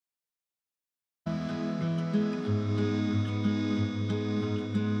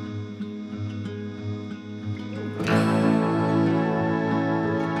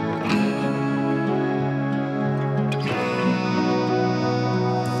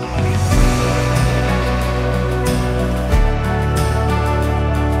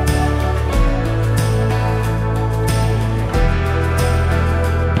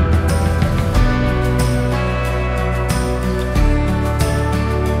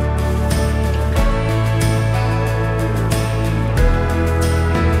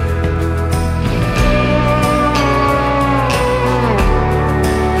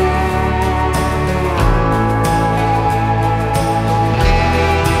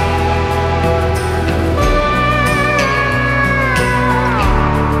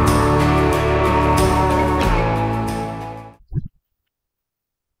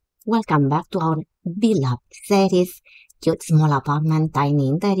Welcome back to our beloved series, Cute Small Apartment Tiny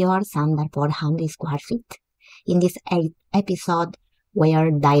Interiors Under 400 Square Feet. In this episode, we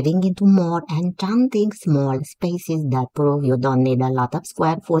are diving into more enchanting small spaces that prove you don't need a lot of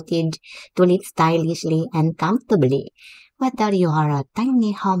square footage to live stylishly and comfortably. Whether you are a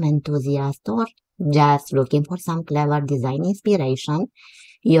tiny home enthusiast or just looking for some clever design inspiration,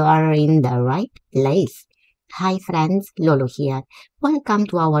 you are in the right place. Hi friends, Lolo here. Welcome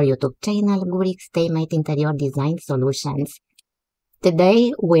to our YouTube channel, Grig Stamate Interior Design Solutions.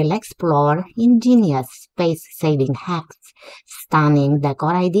 Today we'll explore ingenious space-saving hacks, stunning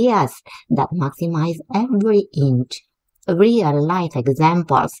decor ideas that maximize every inch, real-life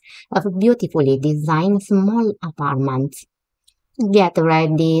examples of beautifully designed small apartments. Get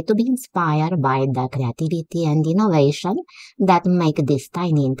ready to be inspired by the creativity and innovation that make these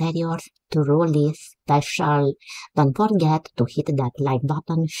tiny interiors truly special. Don't forget to hit that like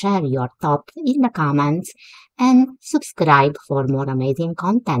button, share your thoughts in the comments, and subscribe for more amazing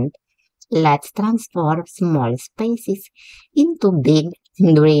content. Let's transform small spaces into big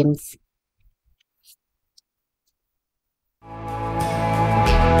dreams.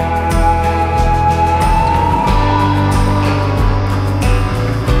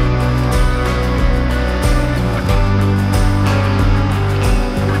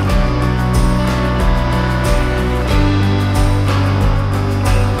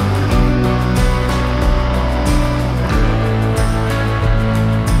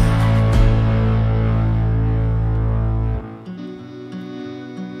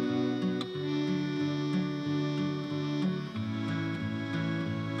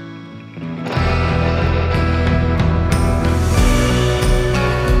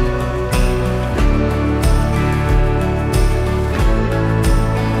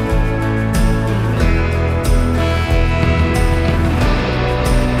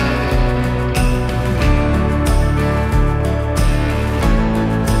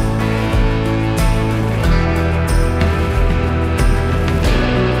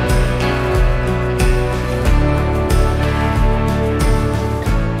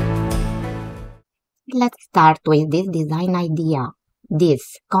 Let's start with this design idea.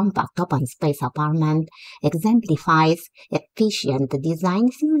 This compact open space apartment exemplifies efficient design,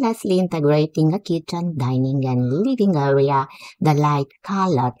 seamlessly integrating a kitchen, dining, and living area. The light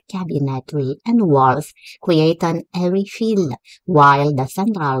colored cabinetry and walls create an airy feel, while the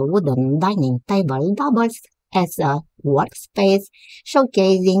central wooden dining table doubles as a workspace,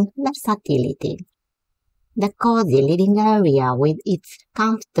 showcasing versatility. The cozy living area with its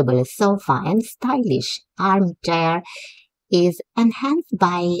comfortable sofa and stylish armchair is enhanced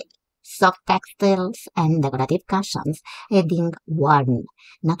by soft textiles and decorative cushions, adding warm,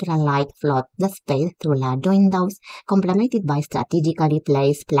 natural light flood the space through large windows, complemented by strategically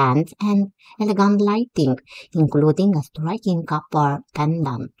placed plants and elegant lighting, including a striking copper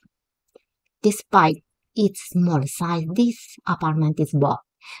pendant. Despite its small size, this apartment is both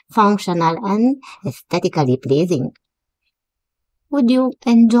functional and aesthetically pleasing. Would you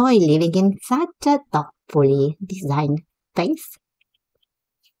enjoy living in such a thoughtfully designed space?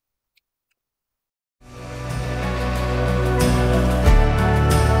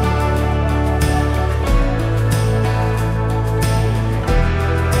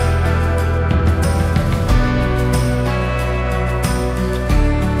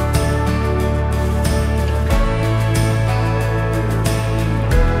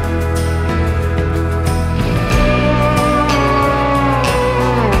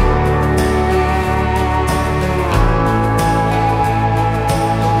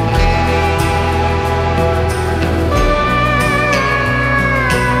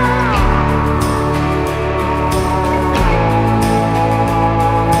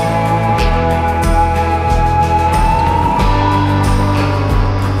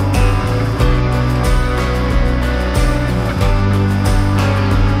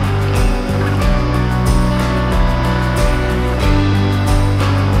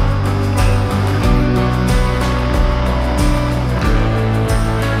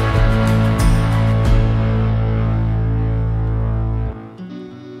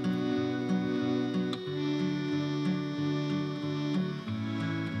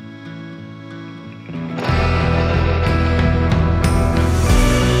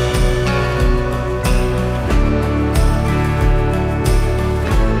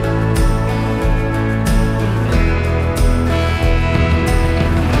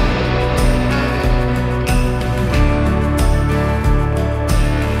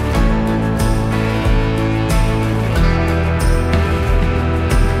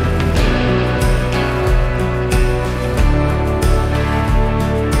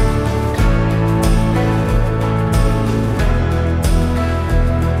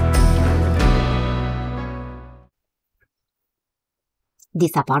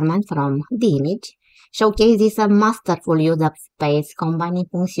 This apartment from the image showcases a masterful use of space, combining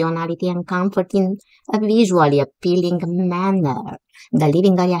functionality and comfort in a visually appealing manner. The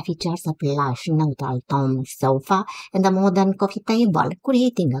living area features a plush, neutral tone sofa and a modern coffee table,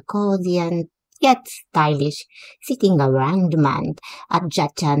 creating a cozy and yet stylish sitting arrangement.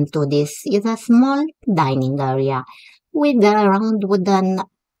 Adjacent to this is a small dining area with a round wooden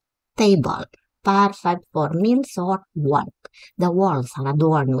table, perfect for meals or work. The walls are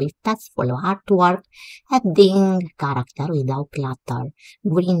adorned with tasteful artwork, adding character without clutter.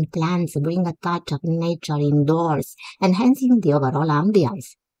 Green plants bring a touch of nature indoors, enhancing the overall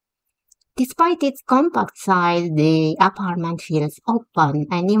ambience. Despite its compact size, the apartment feels open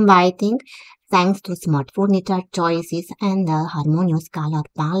and inviting thanks to smart furniture choices and a harmonious color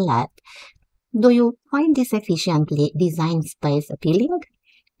palette. Do you find this efficiently designed space appealing?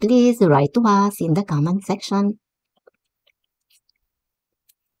 Please write to us in the comment section.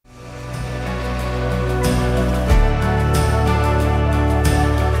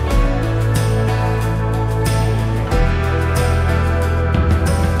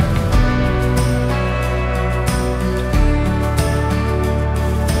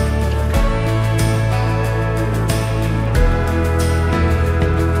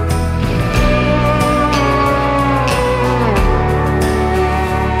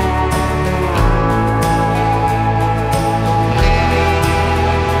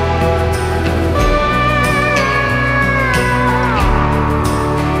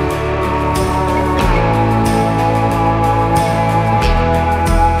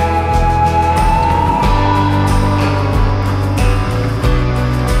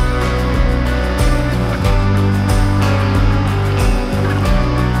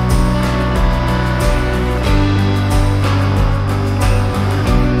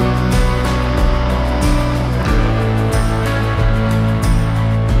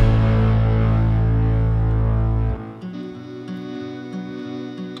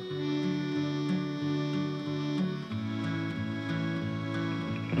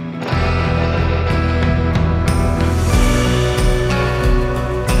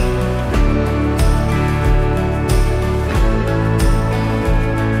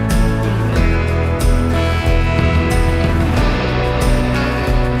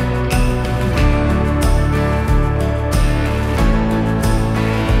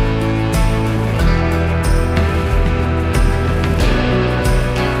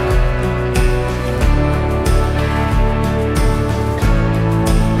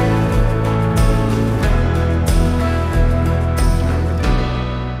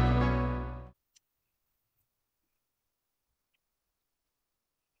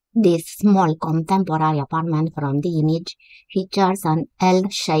 This small contemporary apartment from the image features an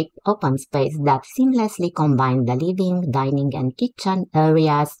L-shaped open space that seamlessly combines the living, dining, and kitchen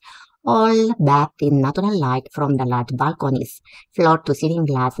areas, all bathed in natural light from the large balconies, floor-to-ceiling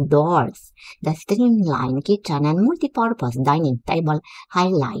glass doors. The streamlined kitchen and multi-purpose dining table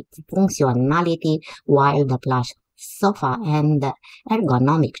highlight functionality, while the plush sofa and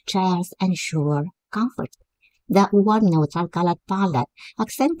ergonomic chairs ensure comfort. The warm neutral color palette,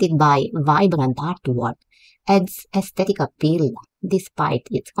 accented by vibrant artwork, adds aesthetic appeal. Despite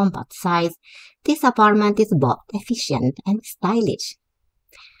its compact size, this apartment is both efficient and stylish.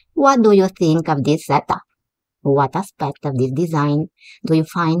 What do you think of this setup? What aspect of this design do you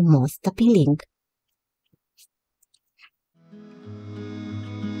find most appealing?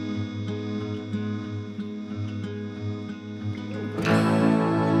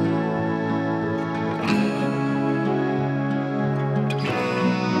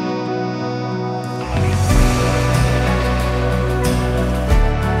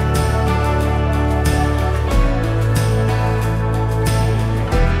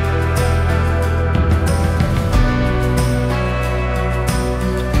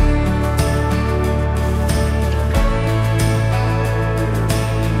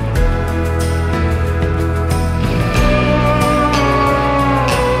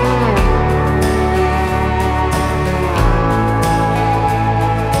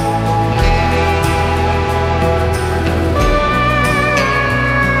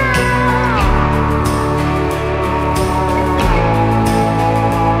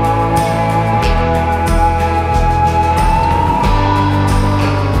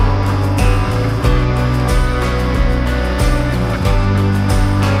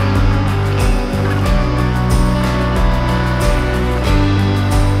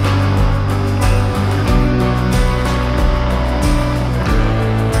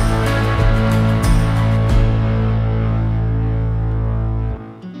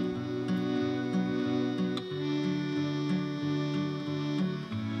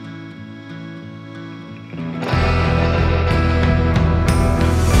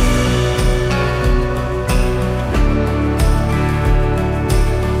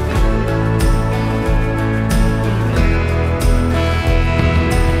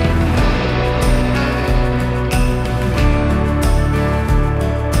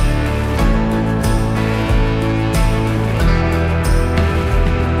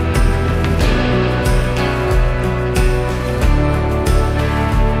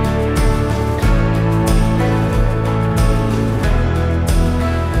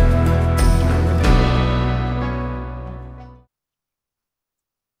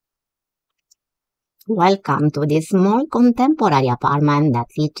 Welcome to this small contemporary apartment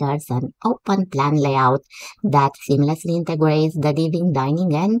that features an open plan layout that seamlessly integrates the living,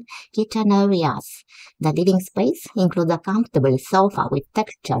 dining, and kitchen areas. The living space includes a comfortable sofa with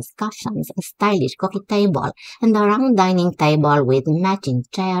textured cushions, a stylish coffee table, and a round dining table with matching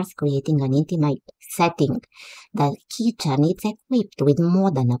chairs, creating an intimate setting. The kitchen is equipped with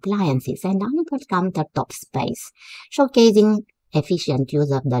modern appliances and ample countertop space, showcasing efficient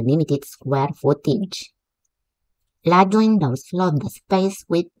use of the limited square footage. Large windows flood the space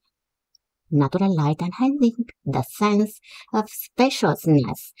with natural light, enhancing the sense of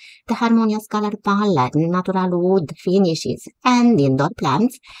spaciousness. The harmonious color palette, natural wood finishes, and indoor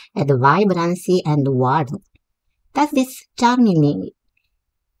plants add vibrancy and warmth. Does this charmingly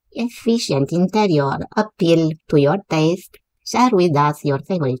efficient interior appeal to your taste? Share with us your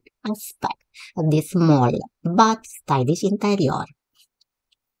favorite aspect of this small but stylish interior.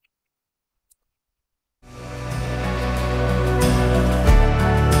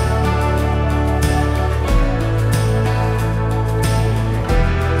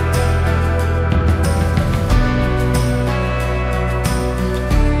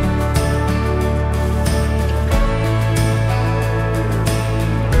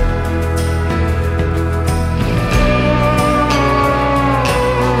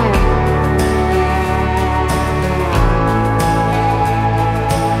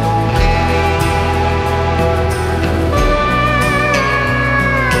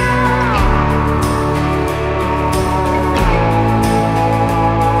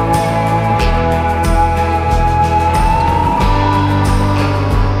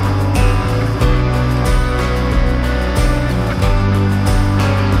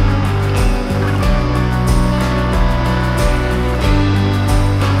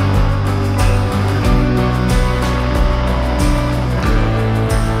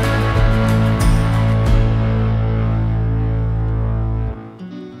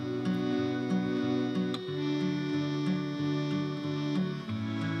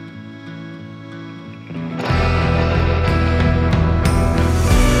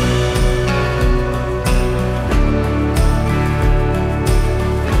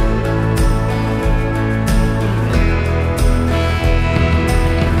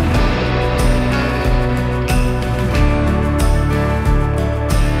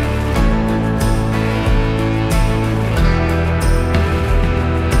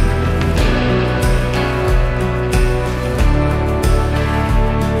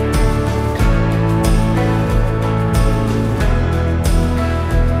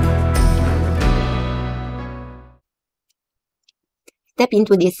 Step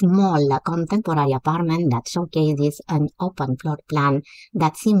into this small contemporary apartment that showcases an open floor plan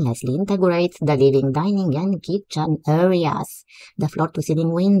that seamlessly integrates the living, dining, and kitchen areas. The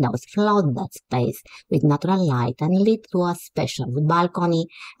floor-to-ceiling windows flood the space with natural light and lead to a spacious balcony,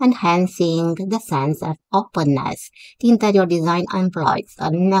 enhancing the sense of openness. The interior design employs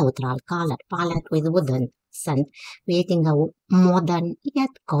a neutral color palette with wooden accent, creating a modern yet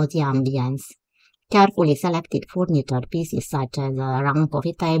cozy ambience. Carefully selected furniture pieces such as a round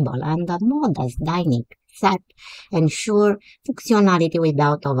coffee table and a modest dining set ensure functionality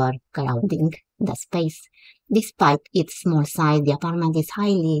without overcrowding the space. Despite its small size, the apartment is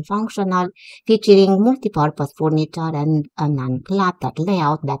highly functional, featuring multipurpose furniture and an uncluttered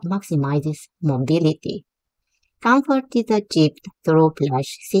layout that maximizes mobility. Comfort is achieved through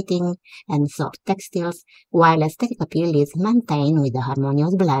plush seating and soft textiles, while aesthetic appeal is maintained with a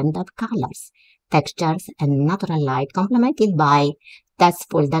harmonious blend of colors, textures, and natural light, complemented by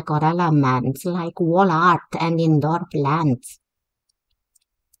tasteful decor elements like wall art and indoor plants.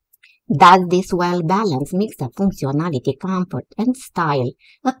 Does this well-balanced mix of functionality, comfort, and style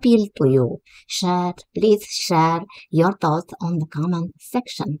appeal to you? Please share your thoughts on the comment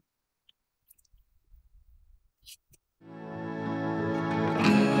section.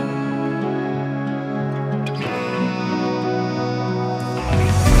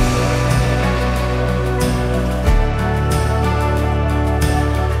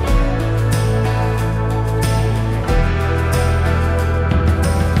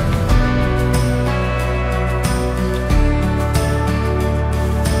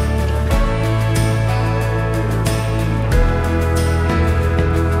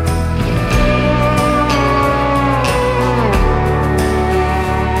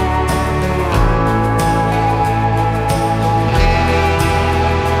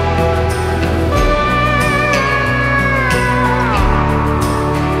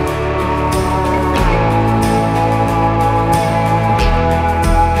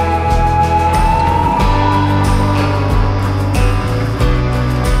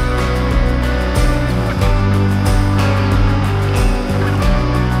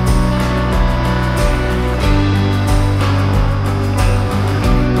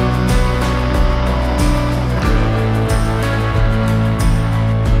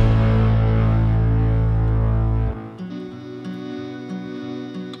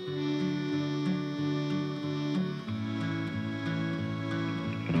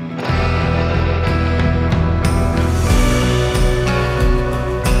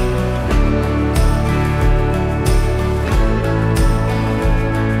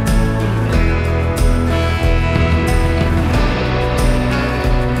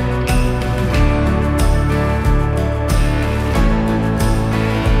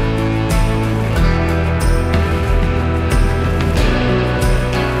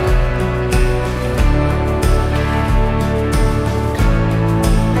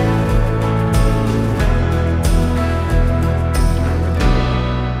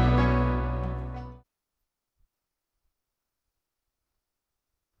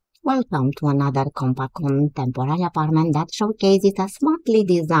 Welcome to another compact contemporary apartment that showcases a smartly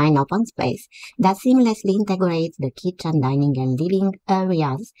designed open space that seamlessly integrates the kitchen, dining, and living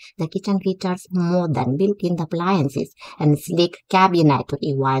areas. The kitchen features modern built-in appliances and sleek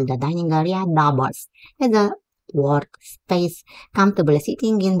cabinetry, while the dining area doubles as a workspace. Comfortable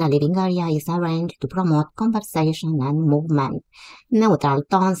sitting in the living area is arranged to promote conversation and movement. Neutral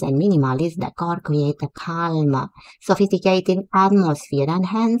tones and minimalist decor create a calm, sophisticated atmosphere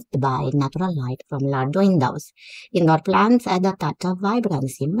enhanced by natural light from large windows. Indoor plants add a touch of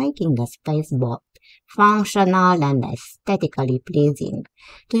vibrancy, making the space both functional and aesthetically pleasing.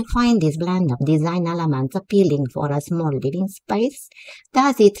 Do you find this blend of design elements appealing for a small living space?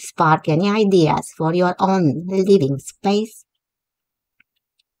 Does it spark any ideas for your own living space?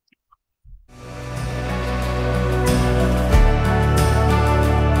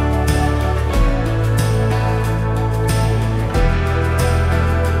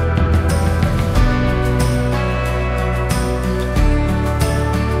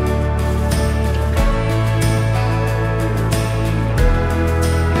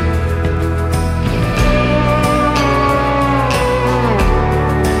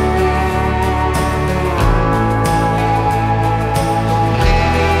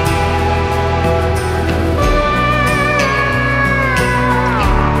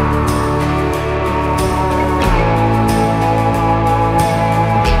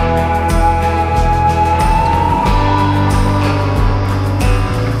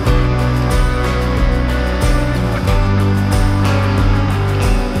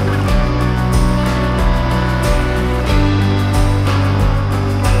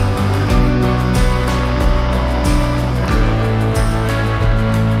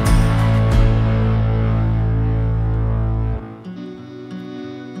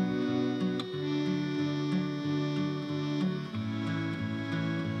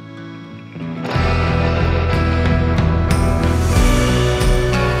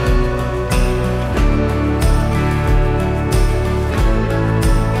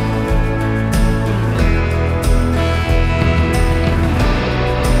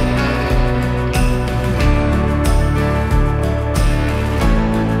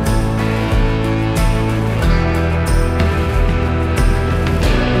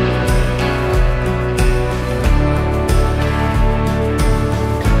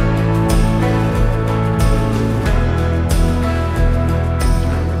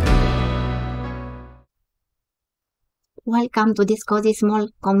 Welcome to this cozy small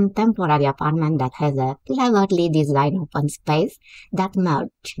contemporary apartment that has a cleverly designed open space that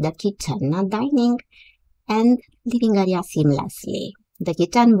merge the kitchen, dining, and living area seamlessly. The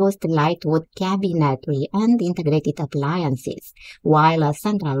kitchen boasts light wood cabinetry and integrated appliances, while a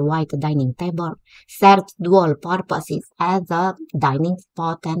central white dining table serves dual purposes as a dining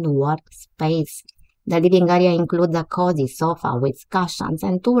spot and workspace. The living area includes a cozy sofa with cushions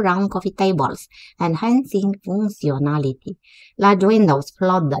and two round coffee tables, enhancing functionality. Large windows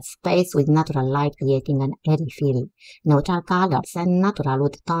flood the space with natural light, creating an airy feel. Neutral colors and natural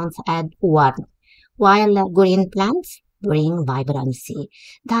wood tones add warmth, while green plants bring vibrancy.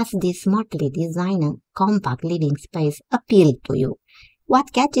 Does this smartly designed compact living space appeal to you?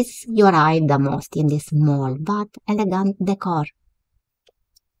 What catches your eye the most in this small but elegant decor?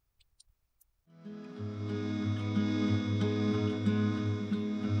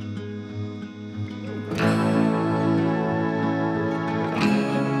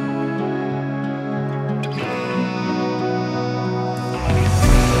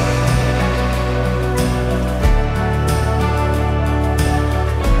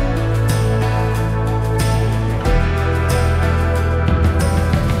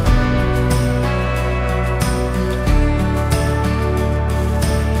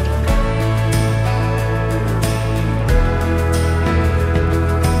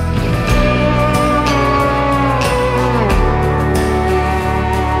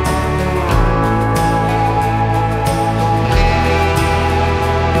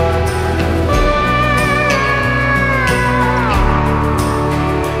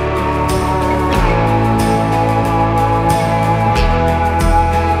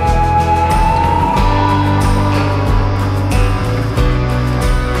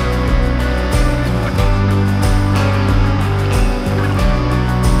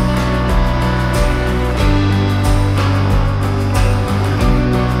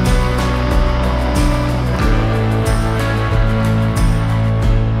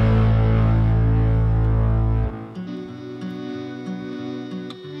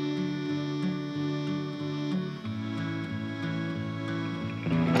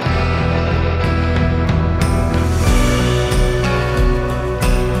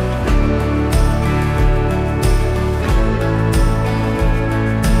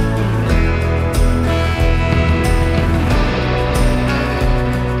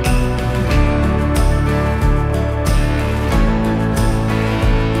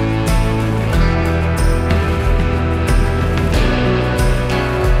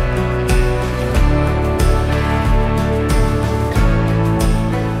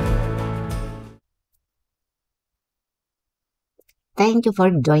 Thank you for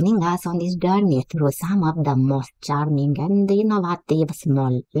joining us on this journey through some of the most charming and innovative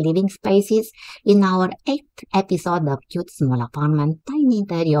small living spaces in our 8th episode of Cute Small Apartment Tiny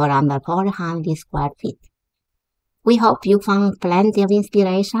Interior under 400 square feet. We hope you found plenty of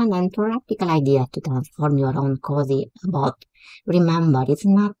inspiration and practical ideas to transform your own cozy abode. Remember, it's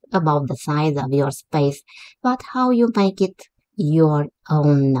not about the size of your space, but how you make it your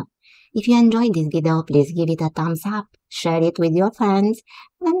own. If you enjoyed this video, please give it a thumbs up, share it with your friends,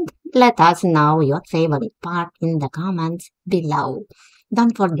 and let us know your favorite part in the comments below.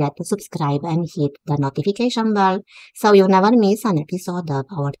 Don't forget to subscribe and hit the notification bell so you never miss an episode of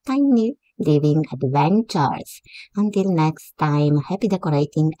our tiny living adventures. Until next time, happy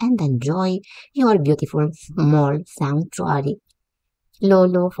decorating and enjoy your beautiful small sanctuary.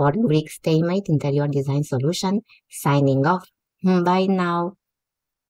 Lulu for Grig Stamate Interior Design Solution, signing off. Bye now.